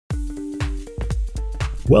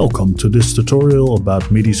Welcome to this tutorial about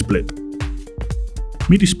MidiSplit.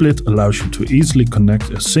 MidiSplit allows you to easily connect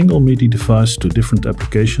a single MIDI device to different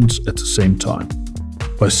applications at the same time.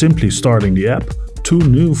 By simply starting the app, two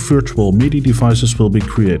new virtual MIDI devices will be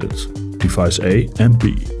created, device A and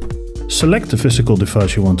B. Select the physical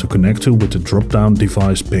device you want to connect to with the drop-down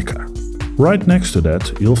device picker. Right next to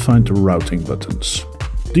that, you'll find the routing buttons.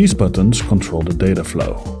 These buttons control the data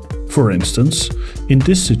flow. For instance, in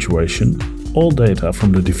this situation, all data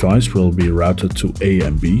from the device will be routed to A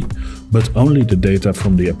and B, but only the data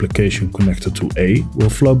from the application connected to A will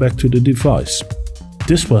flow back to the device.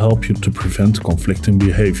 This will help you to prevent conflicting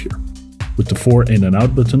behavior. With the 4 in and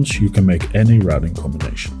out buttons, you can make any routing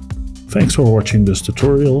combination. Thanks for watching this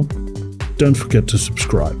tutorial. Don't forget to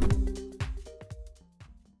subscribe.